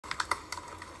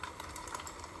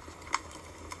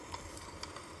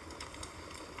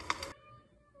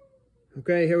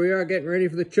Okay, here we are getting ready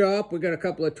for the chop. We got a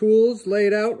couple of tools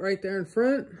laid out right there in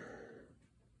front.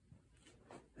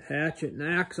 Hatchet and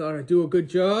axe ought to do a good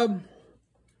job.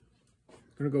 I'm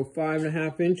gonna go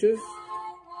 5.5 inches.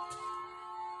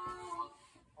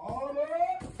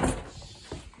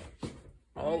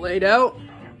 All laid out.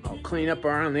 I'll clean up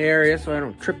around the area so I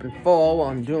don't trip and fall while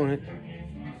I'm doing it.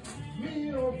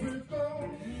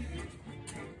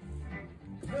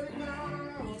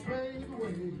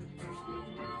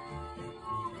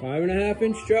 5.5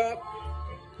 inch chop,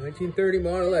 1930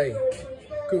 Model A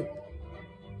coupe.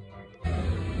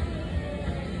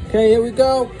 Okay, here we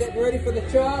go. Getting ready for the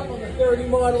chop on the 30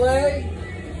 Model A.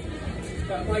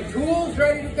 Got my tools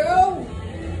ready to go.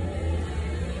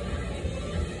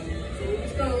 So we're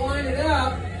just gonna line it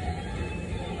up.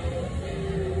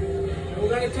 And we're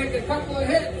gonna take a couple of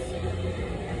hits.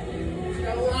 Just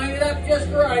gotta line it up just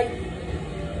right.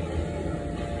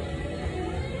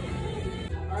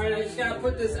 All right, I just gotta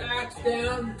put this axe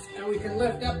down and we can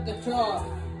lift up the chop.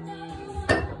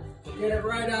 Get it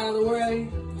right out of the way.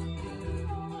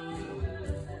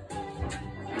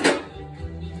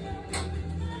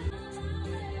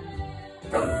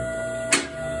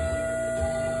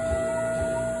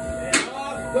 And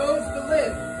off goes the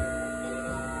lid.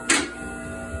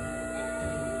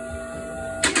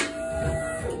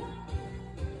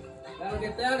 That'll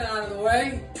get that out of the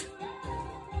way.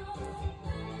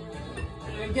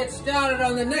 And get started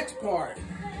on the next part.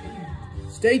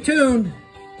 Stay tuned.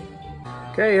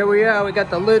 Okay, here we are. We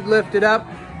got the lid lifted up.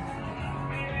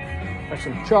 Got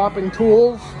some chopping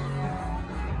tools.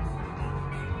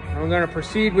 I'm going to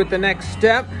proceed with the next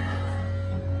step.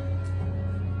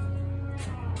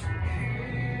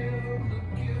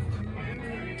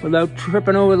 Without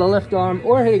tripping over the left arm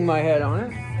or hitting my head on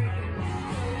it.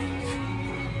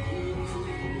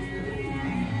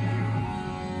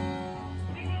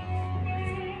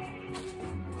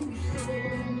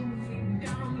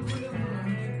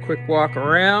 Quick walk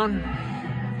around.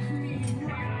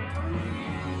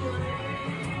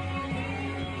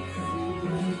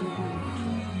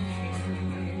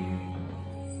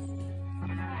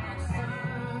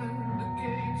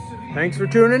 Thanks for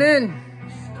tuning in.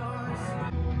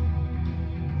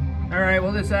 All right,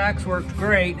 well, this axe worked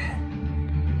great.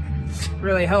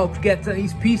 Really helped get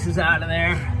these pieces out of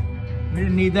there. We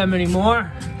didn't need them anymore.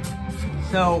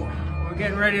 So we're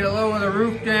getting ready to lower the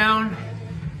roof down.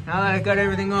 Now that I got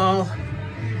everything all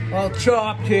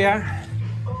chopped here.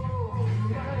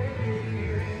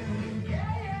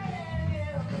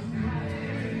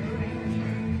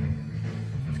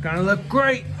 It's gonna look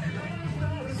great.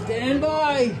 Stand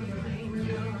by.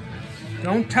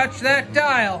 Don't touch that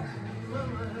dial.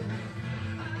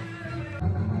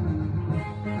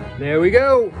 There we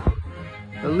go.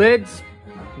 The lid's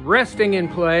resting in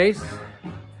place.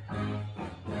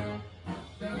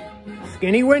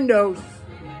 Skinny windows.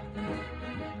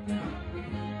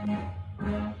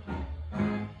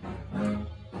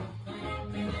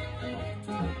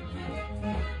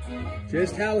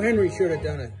 Just how Henry should have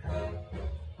done it.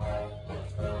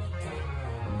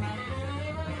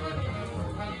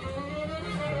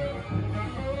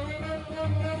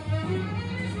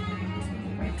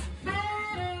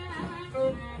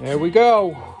 There we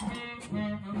go.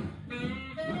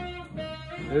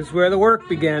 This is where the work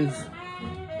begins.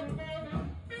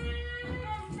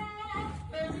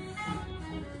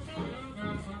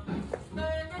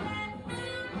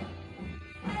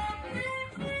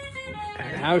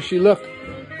 And how's she look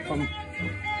from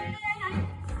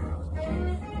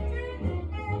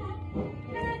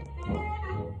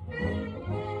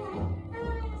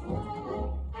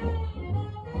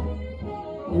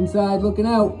inside looking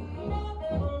out?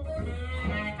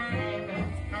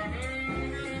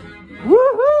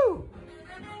 Woohoo!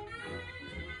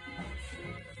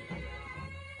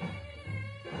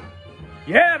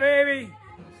 Yeah, baby!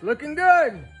 It's looking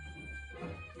good!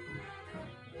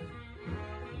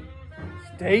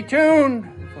 Stay tuned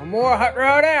for more hot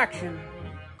rod action.